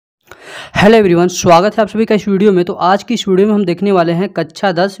Hello everyone, स्वागत है आप सभी का इस वीडियो में। तो आज की इस वीडियो में हम देखने वाले हैं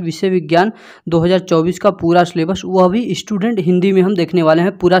कक्षा 10 विषय विज्ञान 2024 का पूरा सिलेबस, वह भी स्टूडेंट हिंदी में हम देखने वाले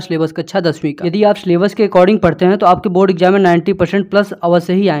हैं पूरा सिलेबस कक्षा 10वीं का। यदि आप सिलेबस के अकॉर्डिंग पढ़ते हैं तो आपके बोर्ड एग्जाम में 90% प्लस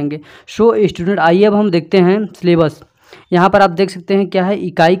अवश्य ही आएंगे। सो स्टूडेंट, आइए अब हम देखते हैं सिलेबस। यहाँ पर आप देख सकते हैं क्या है,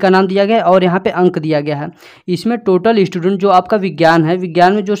 इकाई का नाम दिया गया है और यहाँ पे अंक दिया गया है। इसमें टोटल स्टूडेंट जो आपका विज्ञान है,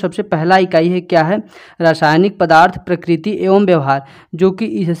 विज्ञान में जो सबसे पहला इकाई है क्या है, रासायनिक पदार्थ, प्रकृति एवं व्यवहार, जो कि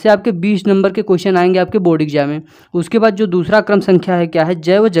इससे आपके 20 नंबर के क्वेश्चन आएंगे आपके बोर्ड एग्जाम में। उसके बाद जो दूसरा क्रम संख्या है क्या है,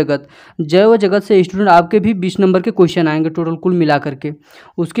 जैव जगत। जैव जगत से स्टूडेंट आपके भी 20 नंबर के क्वेश्चन आएंगे टोटल कुल मिला करके।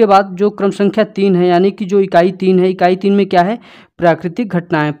 उसके बाद जो क्रम संख्या 3 है, यानी कि जो इकाई 3 है, इकाई 3 में क्या है, प्राकृतिक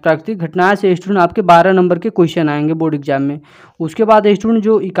घटनाएं। प्राकृतिक घटनाएं से स्टूडेंट आपके 12 नंबर के क्वेश्चन आएंगे बोर्ड एग्जाम में। उसके बाद स्टूडेंट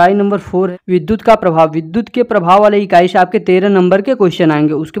जो इकाई नंबर 4 है, विद्युत का प्रभाव। विद्युत के प्रभाव वाले इकाई से आपके 13 नंबर के क्वेश्चन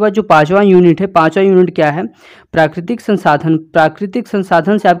आएंगे। उसके बाद जो 5वां यूनिट है, 5वां यूनिट क्या है, प्राकृतिक संसाधन। प्राकृतिक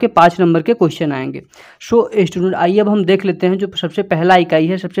संसाधन से आपके 5 नंबर के क्वेश्चन आएंगे। सो स्टूडेंट, आइए अब हम देख लेते हैं जो सबसे पहला इकाई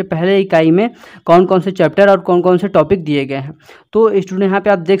है, सबसे पहले इकाई में कौन कौन से चैप्टर और कौन कौन से टॉपिक दिए गए हैं। तो स्टूडेंट यहाँ पे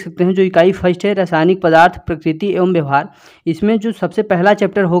आप देख सकते हैं जो इकाई फर्स्ट है, रासायनिक पदार्थ, प्रकृति एवं व्यवहार। इसमें जो सबसे पहला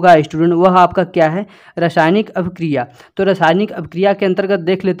चैप्टर होगा स्टूडेंट, वह आपका क्या है, रासायनिक अभिक्रिया। तो रासायनिक अभिक्रिया के अंतर्गत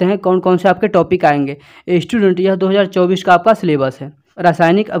देख लेते हैं कौन कौन से आपके टॉपिक आएंगे। स्टूडेंट, यह 2024 का आपका सिलेबस है।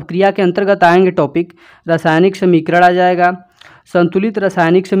 रासायनिक अभिक्रिया के अंतर्गत आएंगे टॉपिक, रासायनिक समीकरण आ जाएगा, संतुलित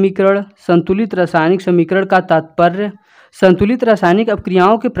रासायनिक समीकरण, संतुलित रासायनिक समीकरण का तात्पर्य, संतुलित रासायनिक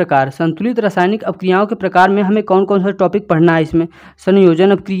अभिक्रियाओं के प्रकार। संतुलित रासायनिक अभिक्रियाओं के प्रकार में हमें कौन कौन सा टॉपिक पढ़ना है इसमें,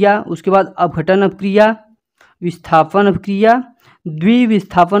 संयोजन अभिक्रिया, उसके बाद अपघटन अभिक्रिया, विस्थापन अभिक्रिया,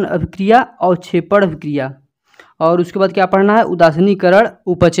 द्विविस्थापन अभिक्रिया और क्षेपण अभिक्रिया। और उसके बाद क्या पढ़ना है, उदासीनीकरण,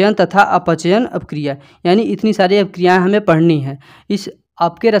 उपचयन तथा अपचयन अभिक्रिया। यानी इतनी सारी अभिक्रियाएं हमें पढ़नी है इस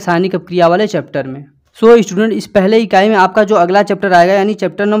आपके रासायनिक अभिक्रिया वाले चैप्टर में। सो स्टूडेंट, इस पहले इकाई में आपका जो अगला चैप्टर आएगा, यानी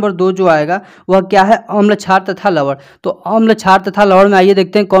चैप्टर नंबर 2 जो आएगा, वह क्या है, अम्ल, क्षार तथा लवण। तो अम्ल, क्षार तथा लवण में आइए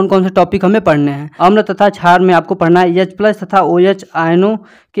देखते हैं कौन कौन से टॉपिक हमें पढ़ने हैं। अम्ल तथा क्षार में आपको पढ़ना है H+ तथा OH आयनों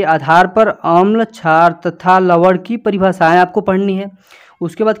के आधार पर अम्ल, क्षार तथा लवण की परिभाषाएं आपको पढ़नी है।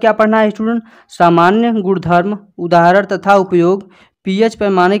 उसके बाद क्या पढ़ना है स्टूडेंट, सामान्य गुणधर्म, उदाहरण तथा उपयोग, पीएच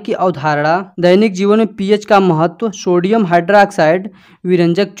पैमाने की अवधारणा, दैनिक जीवन में पीएच का महत्व, सोडियम हाइड्रोक्साइड,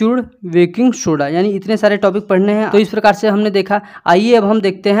 विरंजक चूर्ण, बेकिंग सोडा। यानी इतने सारे टॉपिक पढ़ने हैं। तो इस प्रकार से हमने देखा। आइए अब हम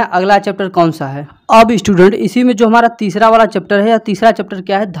देखते हैं अगला चैप्टर कौन सा है। अब स्टूडेंट, इसी में जो हमारा तीसरा वाला चैप्टर है, या तीसरा चैप्टर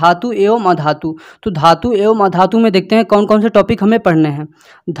क्या है, धातु एवं अधातु। तो धातु एवं अधातु में देखते हैं कौन कौन से टॉपिक हमें पढ़ने हैं।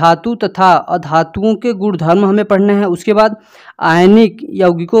 धातु तथा अधातुओं के गुणधर्म हमें पढ़ने हैं। उसके बाद आयनिक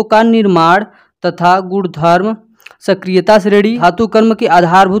यौगिकों का निर्माण तथा गुणधर्म, सक्रियता श्रेणी, धातु कर्म की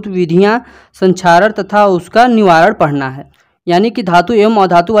आधारभूत विधियां, संक्षारण तथा उसका निवारण पढ़ना है। यानी कि धातु एवं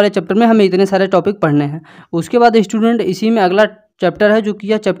अधातु वाले चैप्टर में हमें इतने सारे टॉपिक पढ़ने हैं। उसके बाद स्टूडेंट, इसी में अगला चैप्टर है जो कि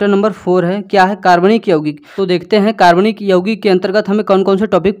यह चैप्टर नंबर 4 है, क्या है, कार्बनिक यौगिक। तो देखते हैं कार्बनिक यौगिक के अंतर्गत हमें कौन कौन से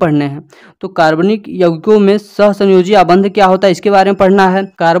टॉपिक पढ़ने हैं। तो कार्बनिक यौगिकों में सहसंयोजी आबंध क्या होता है, इसके बारे में पढ़ना है।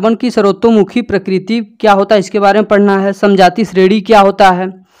 कार्बन की सर्वतोमुखी प्रकृति क्या होता है, इसके बारे में पढ़ना है। समजाति श्रेणी क्या होता है।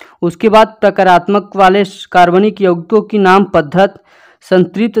 उसके बाद प्रकारात्मक वाले कार्बनिक यौगिकों की नाम पद्धत,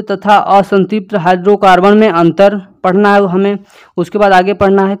 संतृप्त तथा असंतृप्त हाइड्रोकार्बन में अंतर पढ़ना है हमें। उसके बाद आगे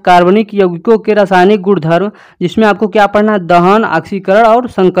पढ़ना है कार्बनिक यौगिकों के रासायनिक गुणधर्म, जिसमें आपको क्या पढ़ना है, दहन, ऑक्सीकरण और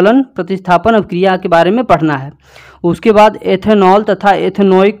संकलन प्रतिस्थापन अभिक्रिया के बारे में पढ़ना है। उसके बाद एथेनॉल तथा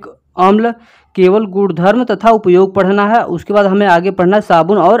एथेनोइक अम्ल केवल गुणधर्म तथा उपयोग पढ़ना है। उसके बाद हमें आगे पढ़ना है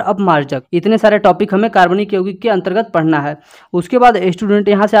साबुन और अपमार्जक। इतने सारे टॉपिक हमें कार्बनिक यौगिक के अंतर्गत पढ़ना है। उसके बाद स्टूडेंट,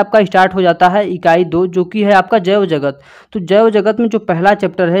 यहाँ से आपका स्टार्ट हो जाता है इकाई 2, जो कि है आपका जैव जगत। तो जैव जगत में जो पहला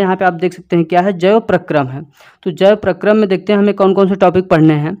चैप्टर है, यहाँ पे आप देख सकते हैं क्या है, जैव प्रक्रम है। तो जैव प्रक्रम में देखते हैं हमें कौन कौन से टॉपिक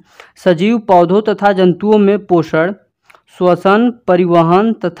पढ़ने हैं। सजीव पौधों तथा जंतुओं में पोषण, श्वसन,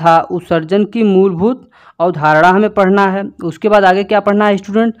 परिवहन तथा उत्सर्जन की मूलभूत अवधारणा हमें पढ़ना है। उसके बाद आगे क्या पढ़ना है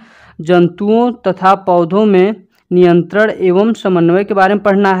स्टूडेंट, जंतुओं तथा पौधों में नियंत्रण एवं समन्वय के बारे में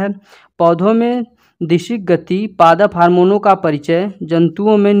पढ़ना है। पौधों में दिशिक गति, पादप हार्मोनों का परिचय,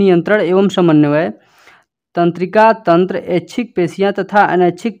 जंतुओं में नियंत्रण एवं समन्वय, तंत्रिका तंत्र, ऐच्छिक पेशियां तथा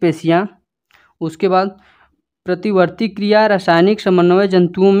अनैच्छिक पेशियां। उसके बाद प्रतिवर्ती क्रिया, रासायनिक समन्वय,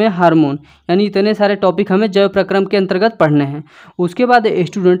 जंतुओं में हार्मोन। यानी इतने सारे टॉपिक हमें जैव प्रक्रम के अंतर्गत पढ़ने हैं। उसके बाद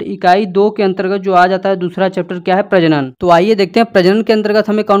स्टूडेंट, इकाई 2 के अंतर्गत जो आ जाता है दूसरा चैप्टर क्या है, प्रजनन। तो आइए देखते हैं प्रजनन के अंतर्गत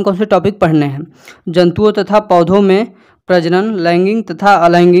हमें कौन कौन से टॉपिक पढ़ने हैं। जंतुओं तथा पौधों में प्रजनन, लैंगिक तथा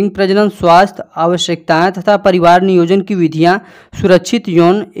अलैंगिक प्रजनन, स्वास्थ्य आवश्यकताएं तथा परिवार नियोजन की विधियां, सुरक्षित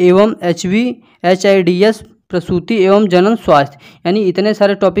यौन एवं HIV/AIDS प्रसूति एवं जनन स्वास्थ्य, यानी इतने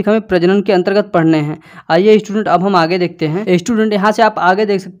सारे टॉपिक हमें प्रजनन के अंतर्गत पढ़ने हैं। आइए स्टूडेंट अब हम आगे देखते हैं। स्टूडेंट यहाँ से आप आगे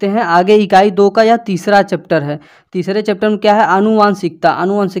देख सकते हैं, आगे इकाई 2 का यह तीसरा चैप्टर है। तीसरे चैप्टर में क्या है, आनुवंशिकता।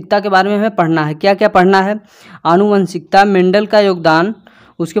 आनुवंशिकता के बारे में हमें पढ़ना है। क्या क्या पढ़ना है, आनुवंशिकता, मेंडल का योगदान,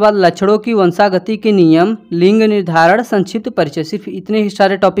 उसके बाद लक्षणों की वंशागति के नियम, लिंग निर्धारण, संक्षिप्त परिचय। सिर्फ इतने ही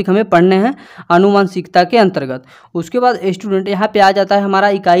सारे टॉपिक हमें पढ़ने हैं आनुवंशिकता के अंतर्गत। उसके बाद स्टूडेंट यहाँ पे आ जाता है हमारा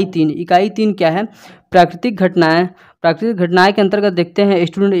इकाई 3। इकाई 3 क्या है, प्राकृतिक घटनाएं। प्राकृतिक घटनाएं के अंतर्गत देखते हैं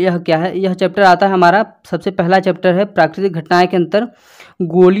स्टूडेंट यह क्या है। यह चैप्टर आता है हमारा, सबसे पहला चैप्टर है प्राकृतिक घटनाएं के अंतर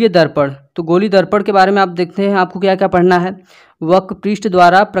गोलीय दर्पण। तो गोलीय दर्पण के बारे में आप देखते हैं, आपको क्या क्या पढ़ना है। वक्र पृष्ठ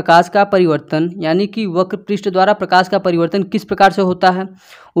द्वारा प्रकाश का परिवर्तन, यानी कि वक्र पृष्ठ द्वारा प्रकाश का परिवर्तन किस प्रकार से होता है।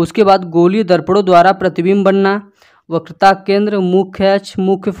 उसके बाद गोलीय दर्पणों द्वारा प्रतिबिंब बनना, वक्रता केंद्र, मुख्य अक्ष,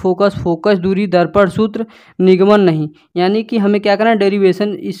 मुख्य फोकस, फोकस दूरी, दर्पण सूत्र, निगमन नहीं, यानी कि हमें क्या करना है,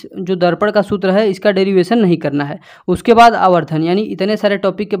 डेरिवेशन, इस जो दर्पण का सूत्र है इसका डेरिवेशन नहीं करना है। उसके बाद आवर्धन, यानी इतने सारे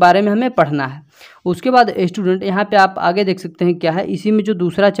टॉपिक के बारे में हमें पढ़ना है। उसके बाद स्टूडेंट यहाँ पे आप आगे देख सकते हैं क्या है, इसी में जो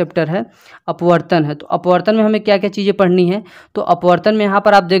दूसरा चैप्टर है अपवर्तन है। तो अपवर्तन में हमें क्या क्या चीज़ें पढ़नी है, तो अपवर्तन में यहाँ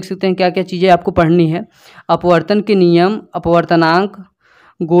पर आप देख सकते हैं क्या क्या चीज़ें आपको पढ़नी है। अपवर्तन के नियम, अपवर्तनांक,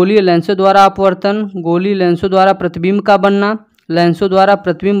 गोलीय लेंसों द्वारा अपवर्तन, गोलीय लेंसों द्वारा प्रतिबिंब का बनना, लेंसों द्वारा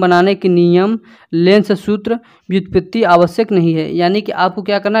प्रतिबिंब बनाने के नियम, लेंस सूत्र, व्युत्पत्ति आवश्यक नहीं है, यानी कि आपको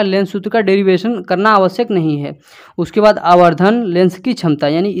क्या करना है, लेंस सूत्र का डेरिवेशन करना आवश्यक नहीं है। उसके बाद आवर्धन, लेंस की क्षमता,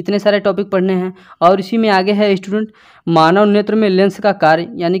 यानी इतने सारे टॉपिक पढ़ने हैं। और इसी में आगे है स्टूडेंट मानव नेत्र में लेंस का कार्य,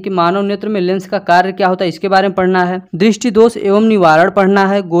 यानी कि मानव नेत्र में लेंस का कार्य क्या होता है इसके बारे में पढ़ना है। दृष्टि दोष एवं निवारण पढ़ना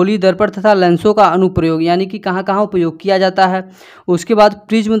है। गोलीय दर्पण तथा लेंसों का अनुप्रयोग, यानी कि कहाँ कहाँ उपयोग किया जाता है। उसके बाद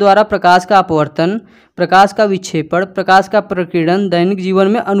प्रिज्म द्वारा प्रकाश का अपवर्तन, प्रकाश का विक्षेपण, प्रकाश का प्रकीर्णन, दैनिक जीवन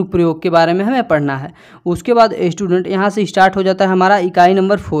में अनुप्रयोग के बारे में हमें पढ़ना है। उसके बाद स्टूडेंट यहाँ से स्टार्ट हो जाता है हमारा इकाई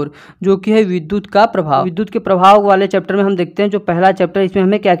नंबर 4, जो कि है विद्युत का प्रभाव। विद्युत के प्रभाव वाले चैप्टर में हम देखते हैं जो पहला चैप्टर, इसमें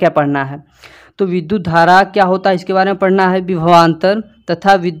हमें क्या क्या पढ़ना है। तो विद्युत धारा क्या होता है इसके बारे में पढ़ना है, विभवांतर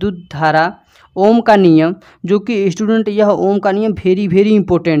तथा विद्युत धारा, ओम का नियम, जो कि स्टूडेंट यह ओम का नियम वेरी वेरी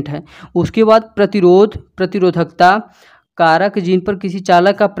इंपॉर्टेंट है। उसके बाद प्रतिरोध, प्रतिरोधकता कारक जिन पर किसी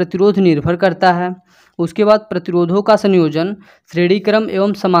चालक का प्रतिरोध निर्भर करता है। उसके बाद प्रतिरोधों का संयोजन, श्रेणी क्रम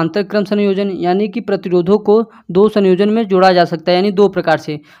एवं समांतर क्रम संयोजन, यानी कि प्रतिरोधों को 2 संयोजन में जोड़ा जा सकता है, यानी 2 प्रकार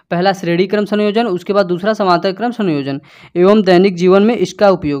से, पहला श्रेणी क्रम संयोजन, उसके बाद दूसरा समांतर क्रम संयोजन, एवं दैनिक जीवन में इसका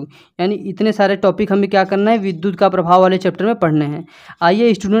उपयोग। यानी इतने सारे टॉपिक हमें क्या करना है, विद्युत का प्रभाव वाले चैप्टर में पढ़ने हैं।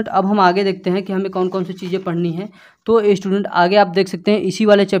 आइए स्टूडेंट अब हम आगे देखते हैं कि हमें कौन कौन सी चीज़ें पढ़नी है। तो स्टूडेंट आगे आप देख सकते हैं इसी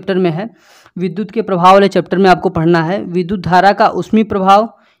वाले चैप्टर में है, विद्युत के प्रभाव वाले चैप्टर में आपको पढ़ना है विद्युत धारा का ऊष्मीय प्रभाव,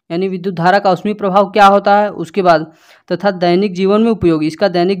 यानी विद्युत धारा का ऊष्मीय प्रभाव क्या होता है। उसके बाद तथा दैनिक जीवन में उपयोग, इसका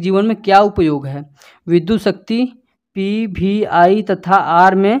दैनिक जीवन में क्या उपयोग है। विद्युत शक्ति पी, वी, आई तथा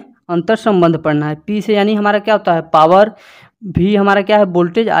आर में अंतर संबंध पढ़ना है। पी से यानी हमारा क्या होता है, पावर, भी हमारा क्या है,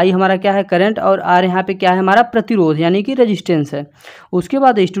 वोल्टेज, आई हमारा क्या है, करंट, और आर यहाँ पे क्या है, हमारा प्रतिरोध, यानी कि रेजिस्टेंस है। उसके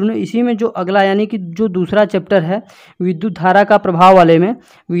बाद स्टूडेंट इसी में जो अगला, यानी कि जो दूसरा चैप्टर है विद्युत धारा का प्रभाव वाले में,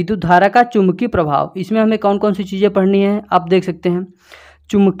 विद्युत धारा का चुंबकीय प्रभाव, इसमें हमें कौन कौन सी चीज़ें पढ़नी है आप देख सकते हैं।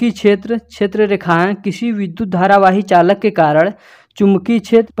 चुंबकीय क्षेत्र, क्षेत्र रेखाएं, किसी विद्युत धारावाही चालक के कारण चुंबकीय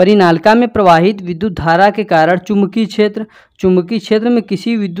क्षेत्र, परिनालिका में प्रवाहित विद्युत धारा के कारण चुंबकीय क्षेत्र, चुंबकीय क्षेत्र में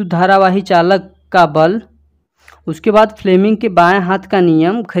किसी विद्युत धारावाही चालक का बल। उसके बाद फ्लेमिंग के बाएं हाथ का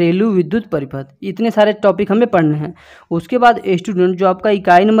नियम, घरेलू विद्युत परिपथ, इतने सारे टॉपिक हमें पढ़ने हैं। उसके बाद स्टूडेंट जो आपका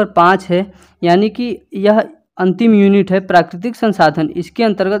इकाई नंबर 5 है, यानी कि यह अंतिम यूनिट है प्राकृतिक संसाधन, इसके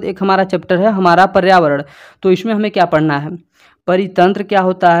अंतर्गत एक हमारा चैप्टर है हमारा पर्यावरण। तो इसमें हमें क्या पढ़ना है, परितंत्र क्या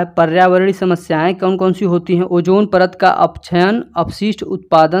होता है, पर्यावरणीय समस्याएं कौन कौन सी होती हैं, ओजोन परत का अपक्षयन, अपशिष्ट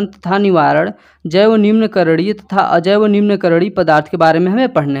उत्पादन तथा निवारण, जैव निम्नकरणीय तथा अजैव निम्नकरणीय पदार्थ के बारे में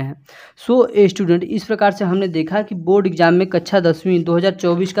हमें पढ़ने हैं। सो स्टूडेंट इस प्रकार से हमने देखा कि बोर्ड एग्जाम में कक्षा 10वीं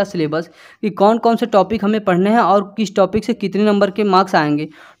 2024 का सिलेबस कि कौन कौन से टॉपिक हमें पढ़ने हैं और किस टॉपिक से कितने नंबर के मार्क्स आएंगे।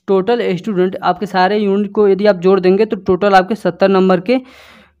 टोटल स्टूडेंट आपके सारे यूनिट को यदि आप जोड़ देंगे तो टोटल आपके 70 नंबर के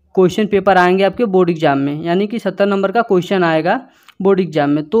क्वेश्चन पेपर आएंगे आपके बोर्ड एग्जाम में, यानी कि 70 नंबर का क्वेश्चन आएगा बोर्ड एग्जाम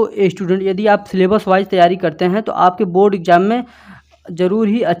में। तो स्टूडेंट यदि आप सिलेबस वाइज तैयारी करते हैं तो आपके बोर्ड एग्जाम में ज़रूर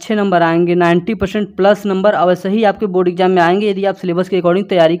ही अच्छे नंबर आएंगे, 90% प्लस नंबर अवश्य ही आपके बोर्ड एग्जाम में आएंगे यदि आप सिलेबस के अकॉर्डिंग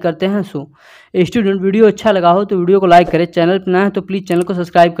तैयारी करते हैं। सो स्टूडेंट वीडियो अच्छा लगा हो तो वीडियो को लाइक करें, चैनल पर नया है तो प्लीज़ चैनल को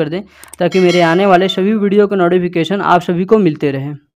सब्सक्राइब कर दें ताकि मेरे आने वाले सभी वीडियो के नोटिफिकेशन आप सभी को मिलते रहें।